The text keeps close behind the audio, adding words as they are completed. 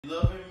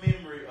Love in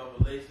memory of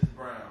Lexi'S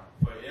Brown,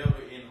 forever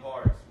in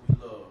hearts we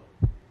love.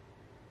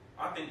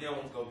 I think that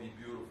one's gonna be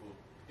beautiful.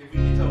 If we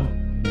get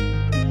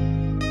to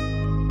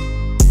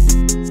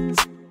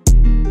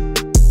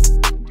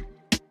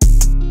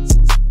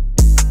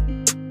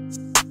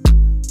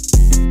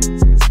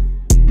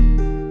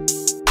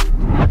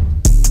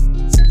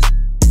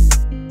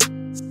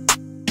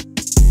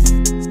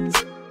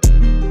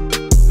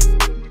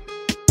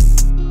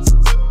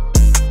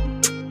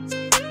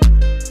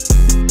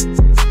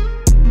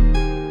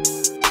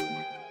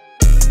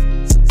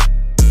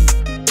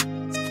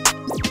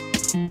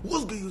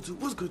What's good, YouTube?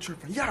 What's good, Trip?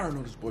 Y'all already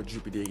know this boy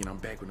Droopy Dig, and I'm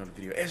back with another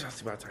video. As y'all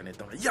see by the time that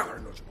thumbnail, y'all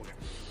already know what your boy got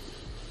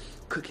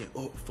cooking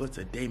up for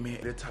today, man.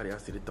 Every time y'all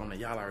see the thumbnail,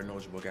 y'all already know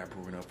what your boy got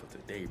proving up for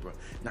today, bro.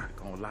 Not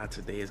gonna lie,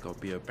 today is gonna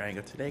be a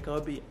banger. Today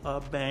gonna be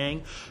a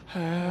bang.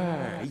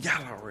 Hey,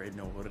 y'all already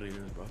know what it is,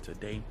 bro.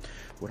 Today,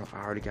 I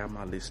already got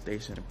my little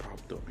station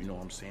propped up, you know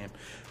what I'm saying?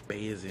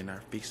 Bay is in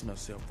there fixing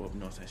herself up, you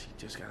know what I'm saying?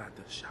 She just got out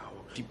the shower.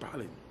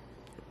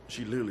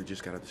 She literally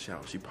just got out the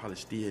shower. She probably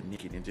still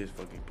naked and just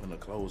fucking putting her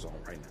clothes on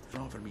right now. You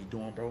know what I'm finna be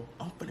doing, bro?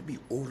 I'm finna be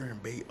ordering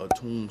Bay a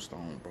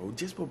tombstone, bro.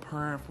 Just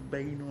preparing for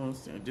Bay, you know what I'm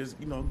saying? Just,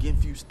 you know, getting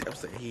a few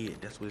steps ahead.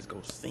 That's what it's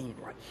gonna seem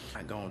like. I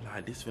ain't gonna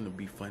lie, this finna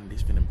be fun.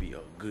 This finna be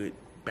a good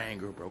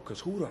banger, bro. Cause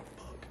who the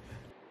fuck?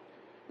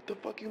 What the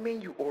fuck you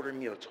mean you ordering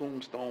me a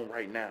tombstone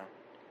right now?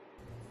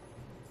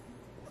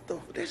 What the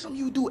fuck? That's something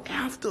you do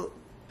after.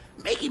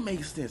 Make it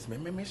make sense,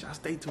 man. Make sure y'all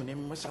stay tuned.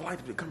 Make sure y'all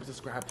like the comment,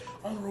 subscribe.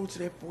 On the road to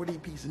that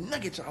 40-piece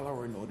nugget, y'all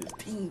already know this.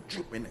 Team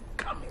Drip in the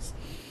comments.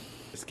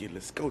 Let's get it.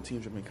 Let's go,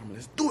 Team Drip in the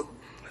comments. Let's do it.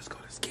 Let's go.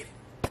 Let's get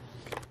it.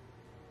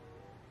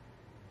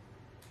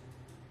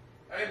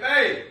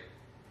 hey,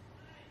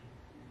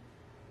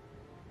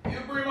 babe. You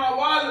bring my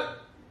wallet.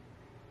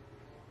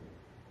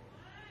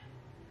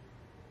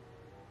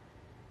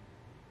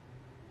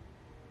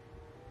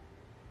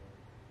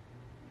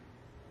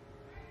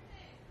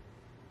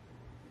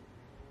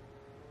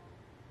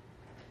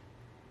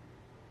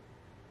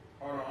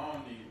 Hold on, I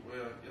don't need it.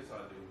 Well, yes I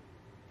do.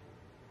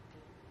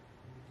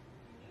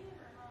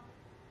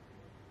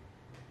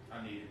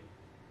 I need it.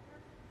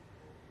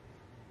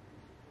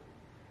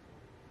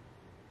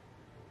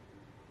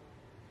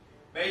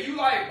 Babe, you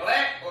like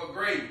black or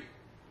gray?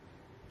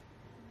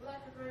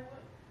 Black or gray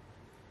what?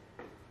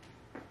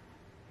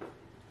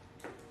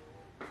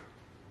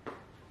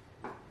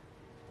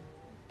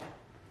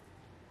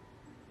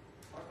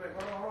 Okay,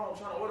 hold on. I'm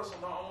trying to order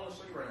something. I want to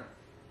show you right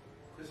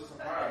now. It's a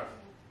surprise.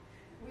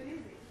 What is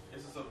it?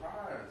 It's a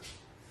surprise.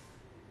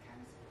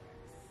 Kind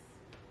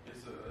of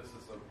surprise. It's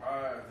a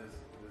surprise. It's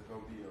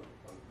gonna be a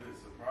good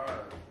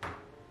surprise.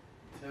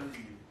 I'm telling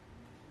you.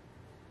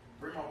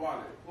 Bring my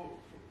wallet. Look,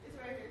 It's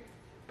right here.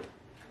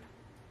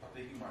 I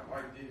think you might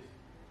like this.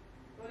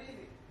 What is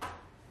it?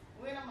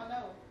 When am I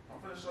know? I'm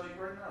gonna show you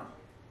right now.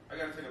 I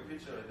gotta take a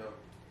picture of it though.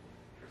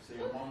 So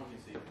your mama can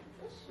see.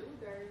 What's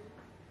sugar?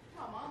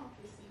 My mama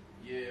can see.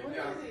 Yeah, What we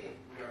gotta is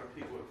it?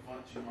 pick what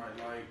font you might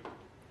like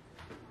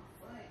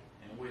What?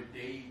 and what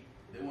date.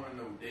 They wanna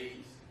know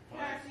dates. Can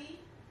I fonts. see?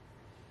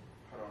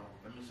 Hold on,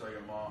 let me show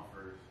your mom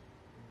first.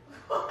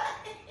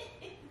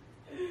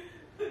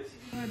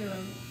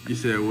 You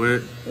said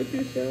what? What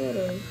you showed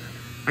us?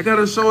 I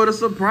gotta show her the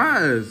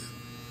surprise.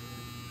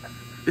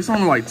 It's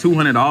only like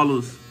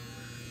 $200.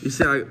 You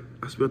said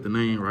I spelled the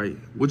name right.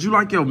 Would you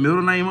like your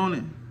middle name on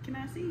it? Can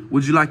I see?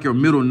 Would you like your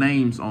middle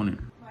names on it?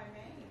 My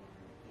name?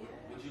 Yeah.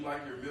 Would you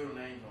like your middle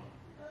names on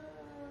it?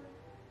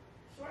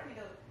 Shorten it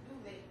up. Do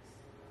legs.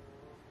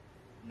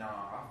 Nah,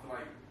 I feel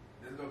like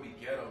this gonna be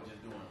ghetto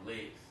just doing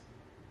Lex.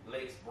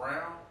 Lex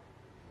Brown?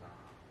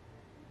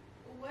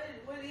 Nah. What is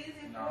it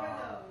for Nah.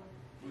 though?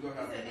 We gonna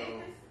have Is to it go.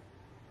 necklace?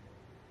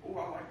 Oh,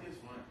 I like this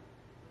one.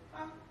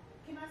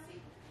 Can I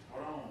see?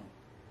 Hold on.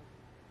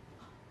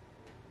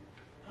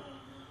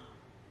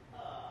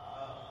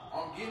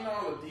 I'm getting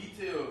all the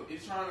details.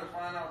 It's trying to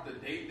find out the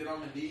date that I'm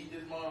gonna need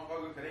this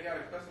motherfucker, cause they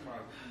gotta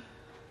customize it.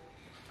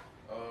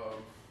 Probably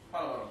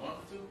about a month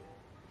or two.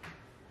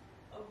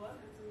 A month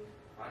or two.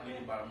 I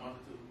need about a month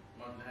or two,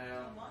 month and a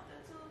half. A month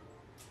or two?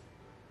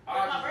 I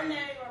My just-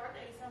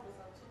 birthday is December,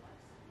 so 2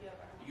 months. Yeah,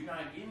 about a month. You're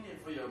not getting it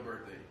for your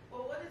birthday.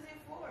 Well, what is it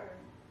for?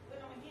 When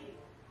am I get it?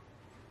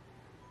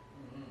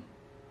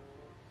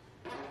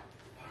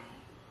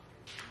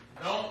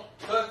 Don't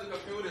touch the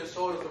computer and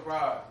show the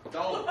surprise.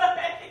 Don't.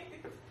 Why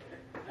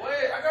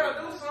Wait, I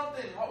gotta do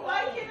something. Hold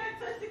on. can't I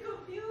touch the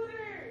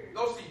computer?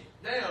 Go see.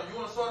 Damn, you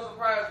wanna show the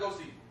surprise? Go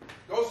see.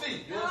 Go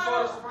see. You No, wanna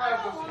show the surprise?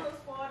 I don't Go want see. to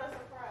spoil the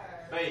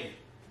surprise. Babe,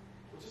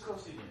 well, just go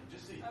see them.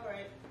 Just see. All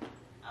right.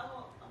 I'm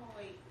gonna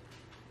wait.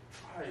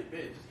 Alright,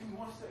 babe, just give me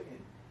 1 second.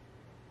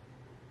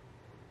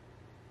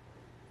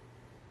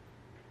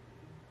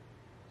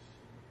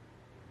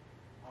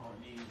 I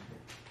don't need.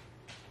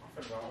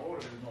 I'm finna go and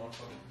order this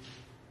motherfucker.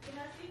 Can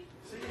I see?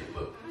 See it,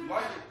 look. You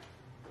like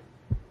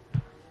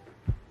it?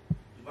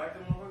 You like the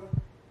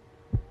motherfucker?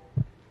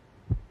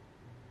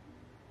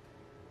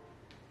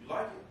 You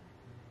like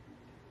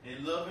it?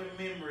 In love and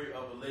memory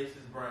of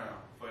Lexi'S Brown,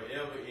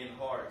 forever in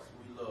hearts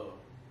we love.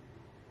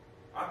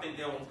 I think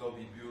that one's gonna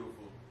be beautiful.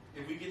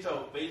 If we get get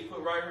your face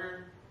put right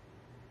here?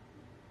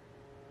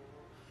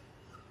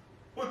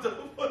 What the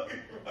fuck?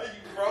 Are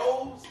you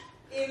froze?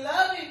 In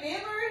love and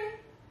memory?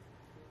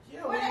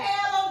 Yeah. Where the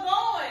hell I'm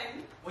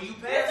going? When you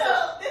This pass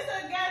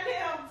a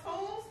goddamn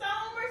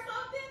tombstone or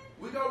something?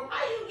 we go.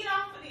 How you get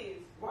off of this?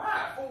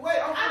 Why? For wait,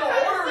 I'm I'm gonna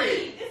trying order to it.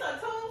 see. This a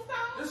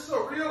tombstone? This is a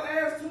real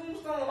ass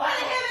tombstone. Why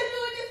the hell is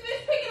you and this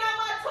bitch picking out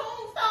my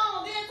tombstone?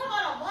 Then talking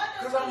about a wonder?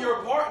 Because I'm your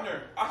partner.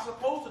 I'm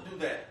supposed to do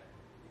that.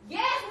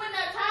 Yes, when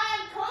the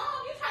time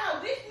comes, you trying to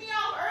wish me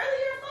off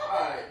early or something?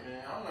 Alright,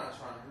 man. I'm not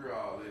trying to hear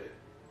all that.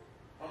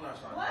 I'm not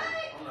trying What? to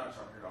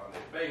hear all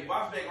that. Babe,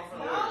 watch back. I'm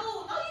finna order it.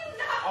 No, you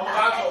not. I'm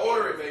about to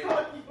order it, baby.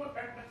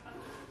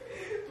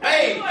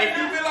 Hey, if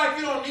you feel like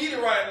you don't need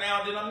it right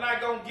now, then I'm not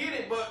gonna get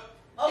it. But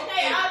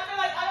okay, I feel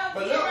like I don't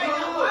But need it look, right look,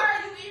 now. look. Why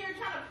are you in here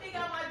trying to pick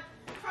out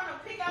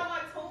my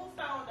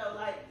tombstone though?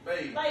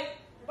 Babe.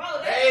 Bro,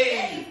 that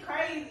Hey. is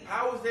crazy.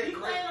 How is that You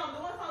crazy? planning on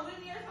doing something with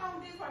me or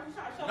something? This person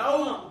trying to show No,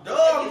 my mom. duh,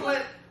 If you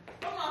but-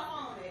 Put my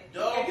phone there.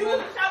 Duh, If you but-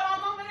 was to show my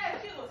mama that,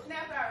 she would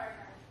snap out right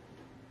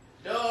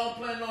now. I'm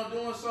planning on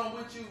doing something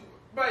with you.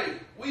 Babe,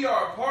 we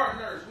are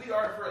partners. We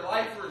are for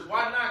lifers.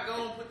 Why not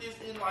go and put this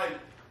in like...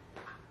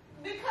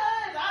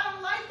 Because I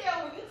don't like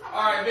that when you talk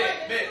All right, about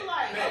bet, that you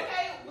like. bet.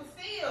 Okay, but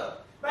still.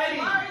 Baby.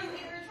 Why are you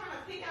here trying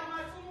to pick out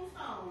my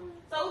tombstone?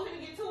 So we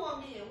finna get two of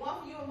them in.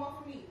 One for you and one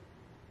for me.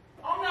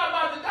 I'm not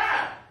about to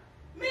die.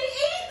 Me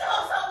either.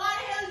 So why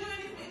the hell you in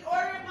this bitch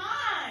ordering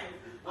mine?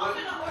 I'm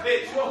finna order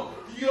Bitch,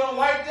 you don't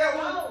like that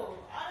one? No,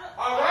 I don't.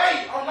 All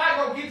right, I'm not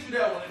gonna get you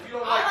that one if you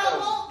don't like I that don't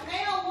one. want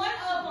nail one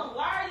of them.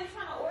 Why are you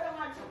trying to order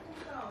my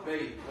tombstone?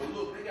 Babe, but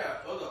look, they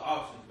got other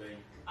options, babe.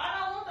 I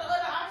don't want the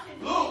other options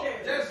Look,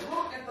 either. just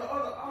look at the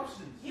other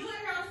options. You in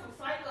here on some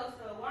psycho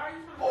stuff. Why are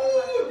you trying to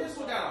Oh, this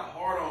one got a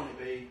heart on it,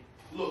 babe.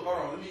 Look, hold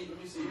on. Let me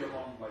see if your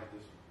mom like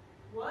this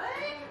one. What?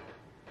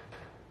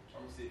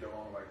 Let me see if your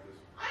mom like this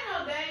one. I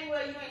know dang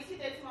well you ain't said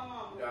that to my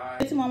mama.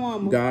 God, To my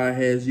mama. God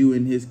has you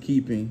in his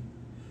keeping.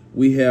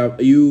 We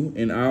have you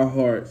in our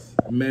hearts,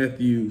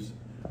 Matthews.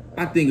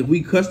 I think if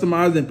we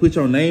customize and put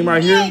your name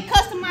right He ain't here,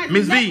 customized.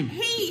 Miss V.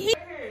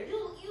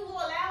 You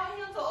allowing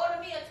him to order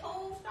me a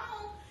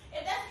tombstone?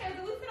 If that's the case,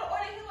 then we finna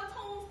order him a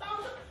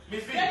tombstone.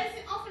 Miss V. That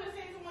is, I'm finna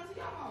send someone to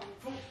your mama.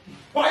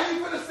 why you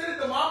gonna send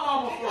it to my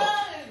mama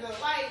for?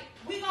 Because, like,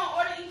 we gonna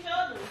order each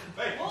other.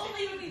 Babe, We'll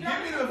leave it be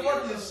give me the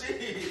fucking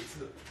shit.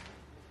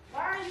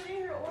 Why are you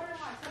in here ordering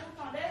my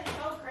tombstone? That is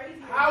so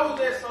crazy. How is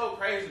that so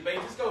crazy, babe?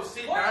 Just go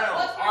sit What's down.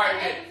 what's All right,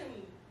 gonna babe. happen to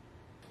me?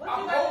 What I'm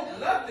you gonna holding do?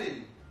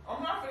 nothing.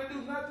 I'm not gonna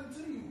do nothing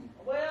to you.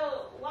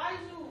 Well, why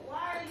are you?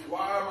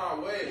 Why am I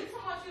You wet?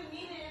 talking about you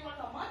need it in like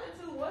a month or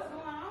two? What's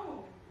going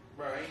on?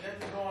 Bro, ain't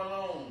nothing going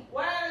on.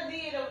 What I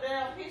did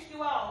that pissed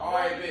you off? All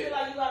Why right, you bitch. feel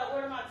like you gotta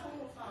order my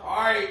tombstone?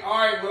 All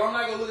right, but I'm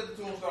not gonna look at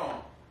the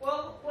tombstone.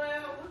 Well.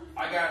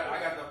 I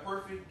got the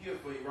perfect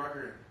gift for you right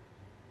here.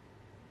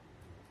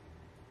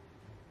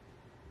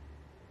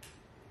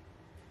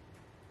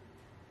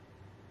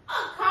 A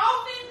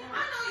coffin?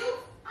 I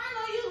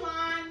know you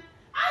lying.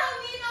 I don't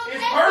need no It's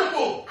casket.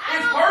 purple.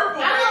 It's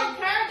purple, I don't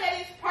babe. care that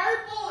it's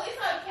purple. It's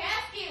a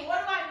casket.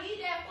 What do I need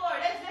that for?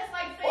 That's just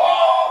like saying.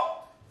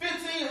 Oh,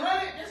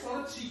 1,500. That's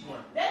on the cheap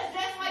one. That's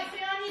just like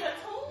saying I need a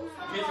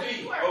tombstone. Miss Like,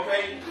 V, you are-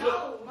 okay? No,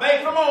 Look, no.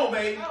 babe, come on,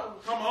 babe. No.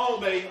 Come on,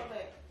 babe.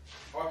 Okay.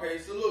 Okay,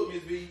 so look,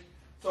 Miss V.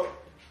 So,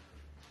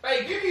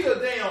 babe, give me the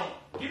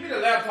laptop. Give me the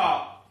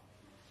laptop.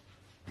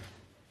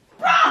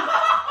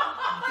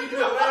 Give me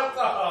the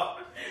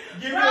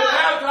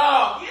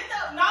laptop. Get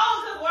the no,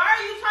 cause why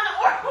are you trying to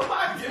order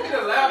my Give me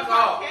the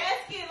laptop.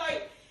 casket?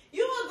 Like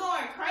you was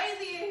going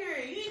crazy in here.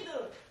 You need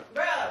to,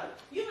 bruh.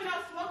 You been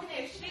out smoking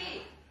that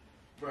shit.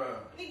 Bruh,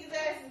 Niggas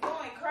ass is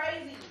going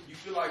crazy. you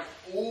feel like,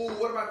 ooh,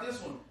 what about this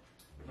one?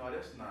 No,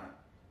 that's not.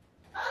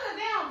 Other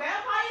damn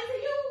vampire to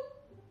you,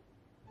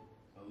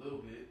 A little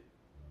bit.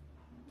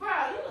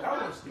 bruh. You was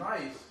That one's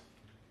nice.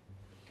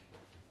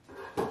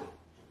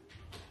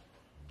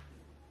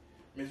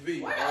 Miss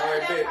V, where the all other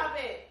right, bet. laptop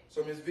at?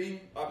 So, Miss V,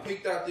 I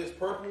picked out this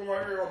purple one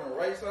right here on the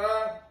right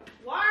side.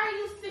 Why are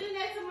you sitting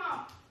next to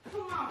my?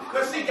 Come on.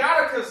 Because she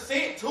got to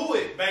consent to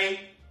it, babe.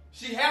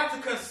 She have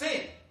to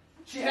consent.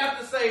 She have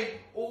to say,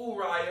 ooh,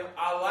 Raya,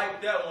 I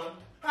like that one.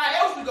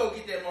 How else we go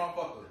get that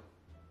motherfucker?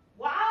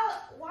 Why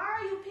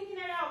are you picking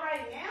it out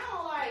right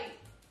now? Like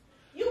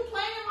you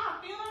planning my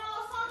funeral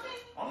or something?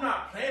 I'm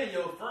not planning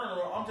your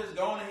funeral. I'm just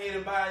going ahead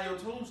and buying your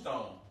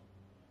tombstone.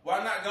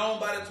 Why not go and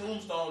buy the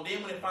tombstone?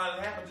 Then when it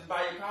finally happens, just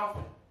buy your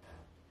coffin.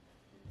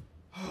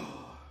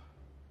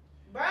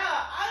 Bruh,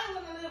 I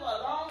want to live a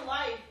long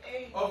life.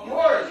 And Of you-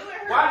 course. you in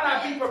her Why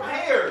not head be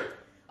prepared?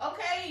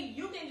 Okay,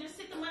 you can just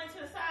sit the money to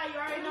the side. You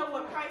already know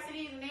what price it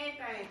is and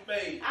everything.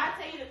 Babe, I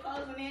tell you the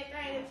colors and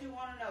everything that you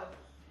want to know.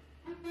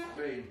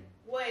 babe,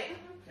 What?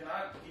 can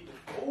I get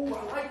the... Ooh,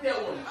 I like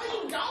that one.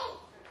 No, you don't.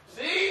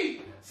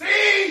 See?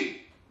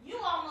 See? You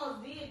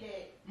almost did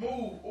that.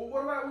 Move. Oh,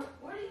 what about...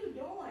 What are you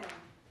doing?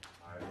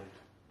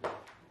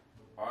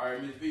 All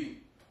right, Miss V.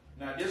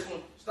 Now this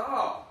one,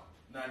 stop.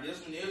 Now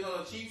this one is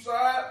on the cheap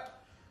side.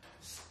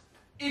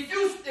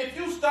 If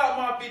you stop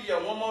my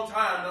video one more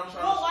time, then I'm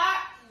trying But to. why?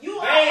 You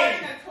are Babe.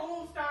 ordering a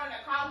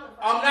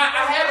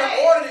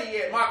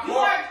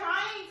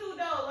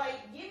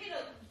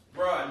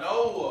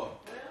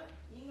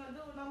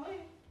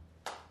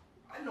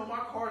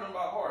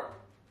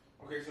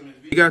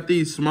got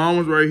these small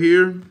ones right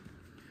here,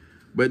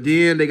 but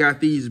then they got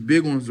these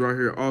big ones right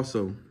here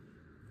also.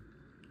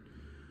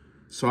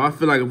 So I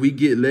feel like if we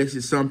get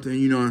Lexi something,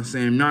 you know what I'm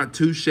saying, not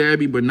too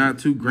shabby, but not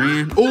too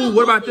grand. Oh,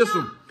 what about this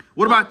one?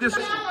 What about this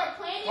one?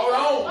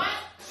 Hold on.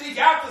 She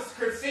got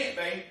the consent,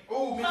 babe.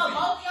 Ooh, Miss B.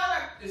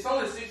 It's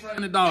only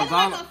 $600. That's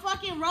like a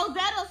fucking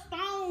Rosetta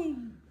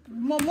Stone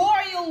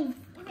memorial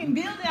fucking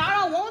building.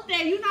 I don't want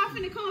that. You're not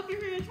finna come up here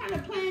and try to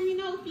plan, you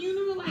know,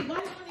 funeral. Like,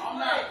 what? I'm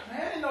not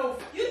planning no.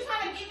 You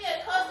trying to give me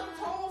a custom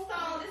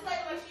tombstone? This like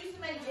she used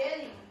to make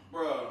jelly.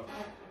 Bruh,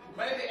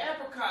 maybe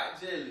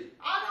apricot jelly.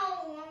 I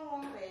don't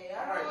want that.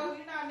 I don't know if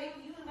you're not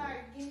making, you not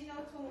give me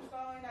no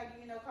tombstone, you're not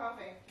giving me no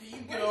coffin. Can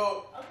you get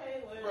up?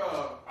 Okay, well.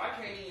 Bruh,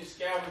 I can't even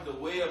scavenge the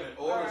web and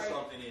order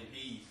something in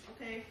peace.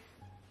 Okay.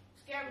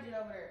 Scavenge it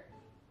over there.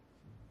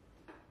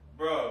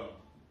 Bro,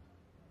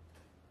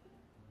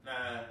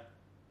 nah,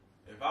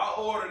 if I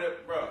ordered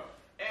it, bro,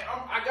 and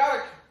I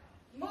gotta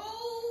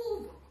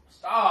move.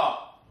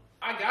 Stop.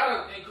 I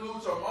gotta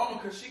include your mama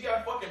because she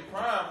got fucking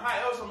Prime.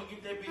 How else I'm gonna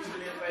get that bitch to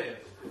that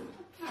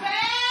fast?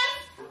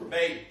 Fast?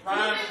 Babe,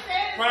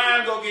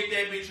 Prime go get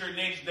that bitch her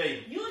next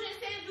day. You just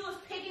said you was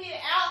picking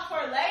it out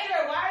for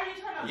later. Why are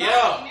you trying to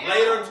buy it now?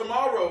 Later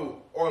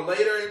tomorrow or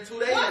later in 2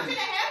 days. What's gonna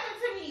happen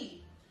to me?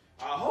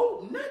 I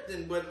hope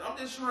nothing, but I'm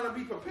just trying to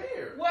be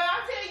prepared. Well,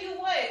 I'll tell you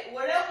what.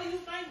 Whatever you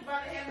think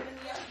about it happening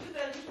to me, you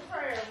better be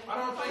prepared. I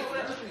don't think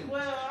nothing.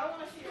 Well, I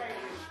want to see right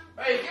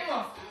here. Hey,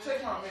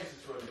 check my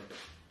message for me.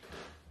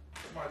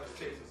 Somebody just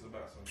text us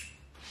about something.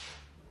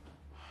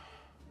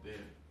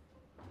 Damn.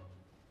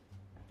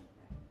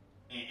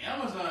 And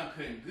Amazon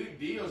cutting good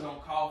deals on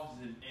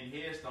coffins and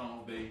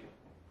headstones, babe.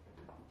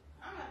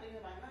 I'm not thinking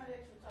about none of that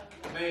you're talking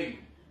about. Babe.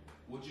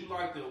 Would you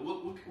like the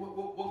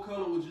what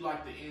color would you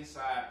like the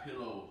inside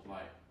pillows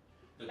like?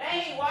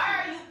 Babe,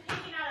 why are you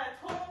picking out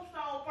a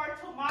tombstone for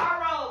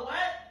tomorrow?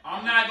 What?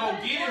 I'm not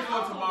gonna get it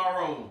for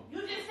tomorrow. You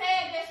just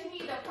said that you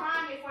need to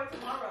prime it for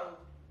tomorrow.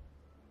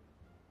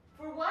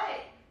 For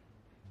what?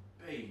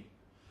 Babe,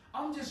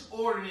 I'm just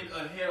ordering it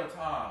ahead of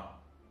time.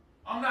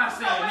 I'm not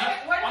saying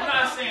nothing. I'm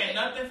not saying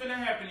nothing finna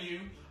happen to you.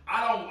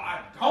 I don't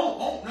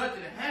want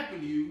nothing to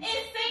happen to you. It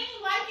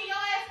seems like your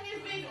ass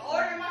is been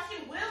ordering my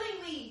shit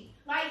willingly.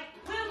 Like,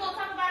 we're gonna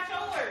talk about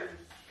yours.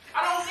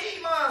 I don't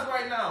need mine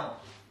right now.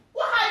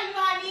 Well, how do you know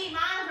I need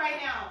mine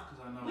right now?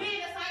 Because I know. We're in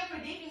the same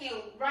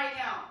predicament right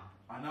now.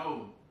 I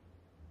know.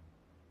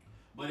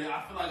 But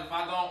I feel like if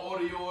I go and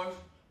order yours,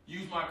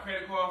 use my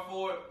credit card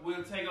for it,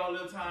 we'll take a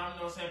little time, you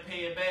know what I'm saying,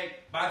 pay it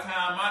back. By the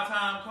time my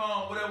time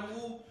comes, whatever,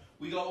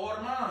 we go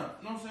order mine.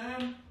 You know what I'm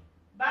saying?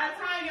 By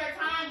the time your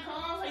time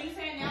comes, are you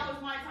saying now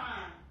is my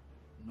time?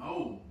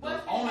 No.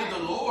 Only the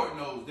Lord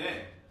knows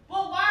that.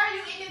 Well, why are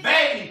you in this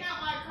baby?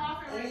 Not my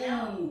coffin right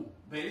now?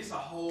 Babe, it's a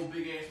whole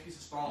big ass piece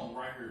of stone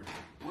right here.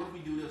 What if we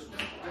do this one?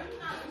 Are you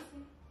not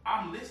listening?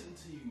 I'm listening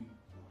to you.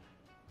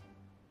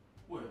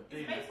 What?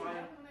 It's basically on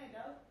that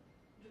though.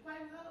 You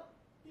playing it up?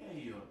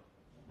 Yeah.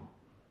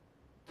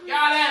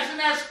 Y'all ass in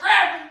there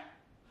scrapping.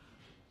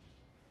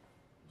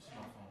 What's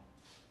my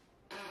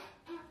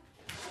phone?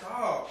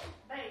 Stop.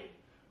 Babe.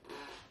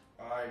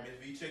 Alright, Miss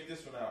V, check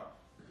this one out.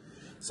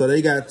 So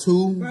they got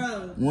two,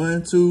 Bro.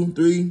 1, 2,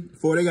 3,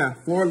 4. They got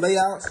 4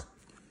 layouts.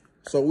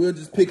 So we'll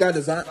just pick our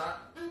design.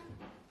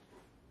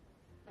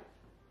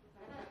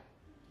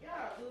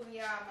 Y'all moving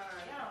y'all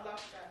mind. Y'all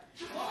lost that.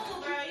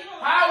 Move, bro. You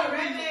don't How have would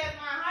a we- red ass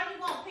mind. How you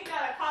gonna pick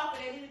out a coffin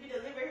that needs to be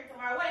delivered here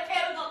tomorrow? Where the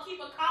hell we gonna keep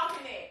a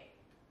coffin at?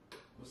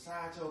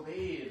 Beside your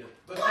bed.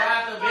 What?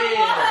 Beside the For bed.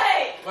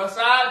 what?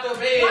 Beside the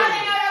bed. Why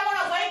they gotta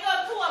wanna wake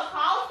up to a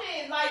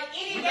coffin? Like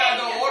any We day. not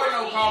gonna just order put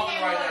no me in coffin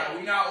there, right what? now.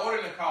 We not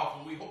ordering a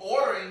coffin. We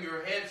ordering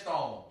your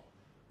headstone.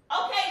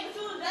 Okay, but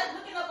you was just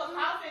looking up a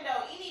coffin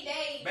though. Any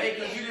day. Babe,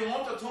 because you didn't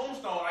want the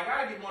tombstone. I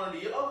gotta get one of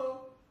the other.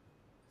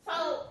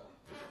 So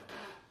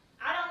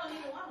I don't want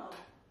either one of them.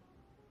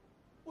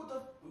 What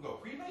the? We gonna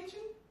cremate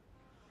you?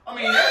 I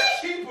mean,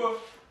 that's cheaper.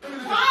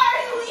 Why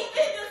are you even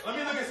this? Let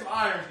me look at some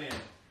irons then.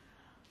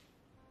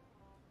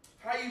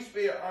 How you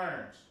spell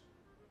irons?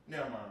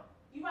 Never mind.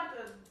 You about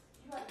to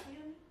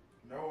kill me?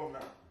 No, I'm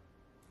not.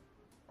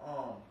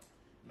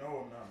 No,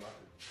 I'm not about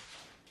to.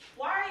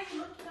 Why are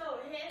you looking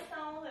up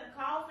headstones and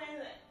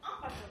coffins? I'm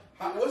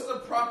about to. What's the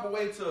proper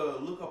way to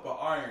look up an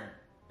iron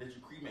that you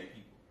cremate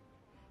people?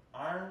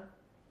 Iron?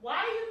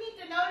 Why do you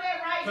need to know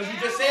that right now? Because you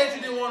just said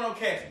you didn't want no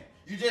casket.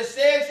 You just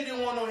said you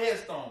didn't want no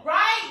headstone.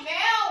 Right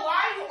now?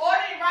 Why are you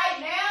ordering right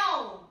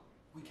now?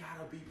 We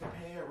gotta be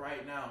prepared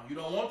right now. You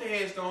don't want the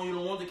headstone, you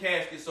don't want the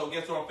casket, so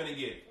guess what I'm finna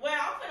get? Well,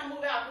 I'm finna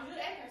move out because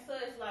you acting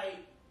such like.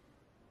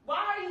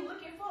 Why are you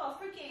looking for a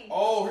freaking?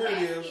 Oh, here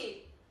casket? it is.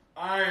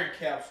 Iron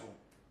capsule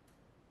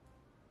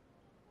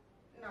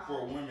No.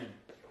 for women.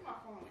 Come on,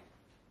 phone.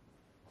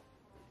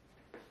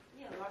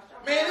 You done lost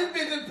your Man, mind.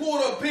 this bitch just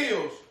pulled up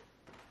pills.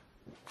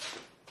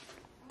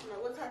 I don't know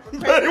what type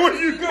of Hey, where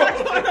you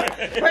going?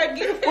 Where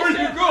you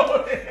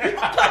going?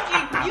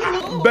 You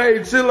move.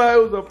 Babe, chill out.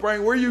 It was a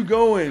prank. Where you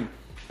going?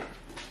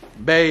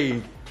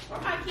 Babe.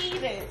 Where my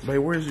keys at? Babe,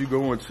 where's you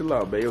going? Chill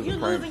out, babe. It was You a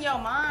prank. losing your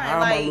mind. How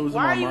am I Like, losing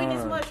why my are you in this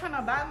mind? mud trying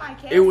to buy my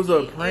casket? It was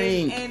a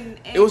prank. And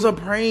It was a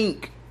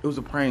prank. It was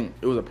a prank.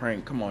 It was a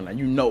prank. Come on now,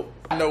 you know.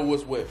 I know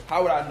what's what.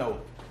 How would I know?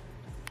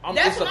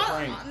 That's it's a what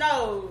prank.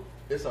 No.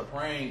 It's a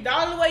prank. The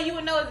only way you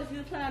would know is if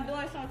you plan on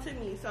doing something to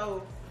me.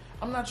 So.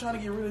 I'm not trying to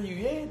get rid of you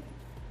yet.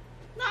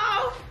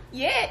 No.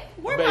 Yet.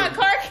 Where Baby. my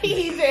car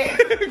keys at?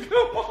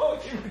 Come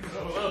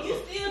on. You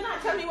still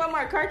not telling me where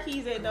my car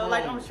keys at though.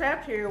 Like I'm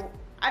trapped here.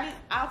 I feel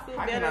How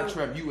better. can I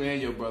trap you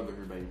and your brother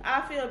here, baby?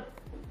 I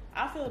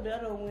feel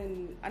better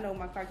when I know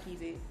my car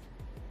keys at.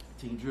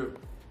 Team Drip.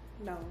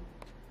 No.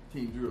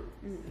 Team Drip.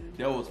 Mm-mm.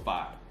 That was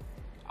fire.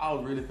 I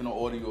was really finna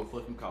order you a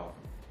fucking coffee.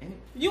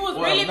 You was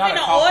Well, really not a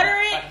finna coffee, order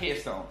a it?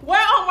 headstone.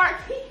 Where are my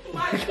keys?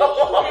 My keys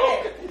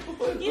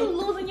at? You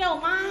losing your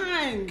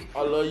mind.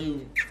 I love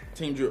you.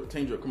 Team Drip.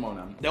 Team Drip. Come on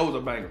now. That was a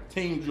banger.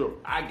 Team Drip.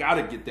 I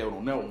gotta get that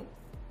on that one.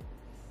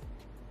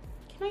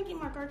 Can I get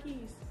my car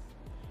keys?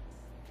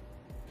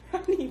 I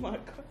need my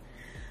car.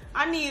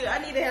 I need to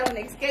have an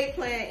escape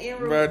plan in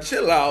room. Bro,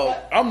 chill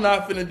out. I'm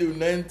not finna do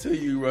nothing to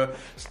you, bro.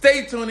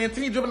 Stay tuned in.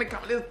 Team Drip in the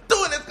comments. Let's do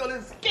it. Let's go.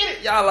 Let's get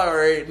it. Y'all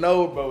already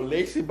know, bro.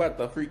 Lexi about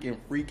to freaking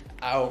freak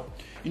out.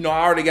 You know,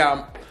 I already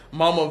got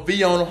Mama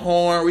V on the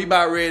horn. We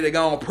about ready to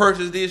go and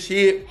purchase this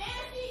shit. And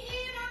she in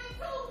on it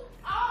too.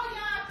 All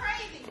y'all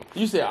crazy.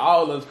 You said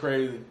all us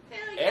crazy. Hell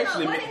yeah.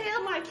 Actually, Where the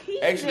hell my keys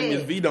Actually, at?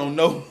 Miss V don't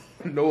know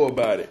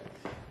about it.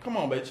 Come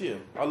on, babe, chill.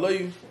 I love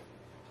you.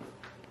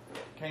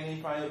 Can't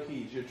even find your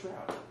keys. You're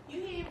trapped. You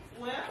need,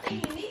 well, I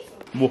think you need some.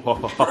 You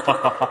I'm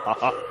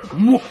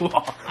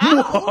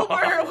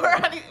Uber where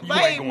I need, babe,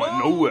 ain't going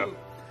move. nowhere. All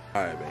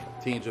right,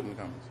 babe. Team Drip in the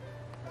comments.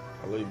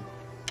 I love you.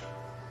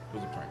 It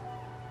was a prank.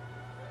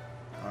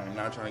 I am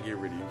not trying to get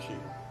rid of you, shit.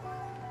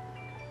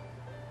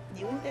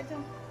 You want that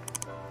too?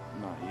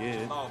 Not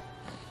yet.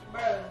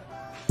 Bruh.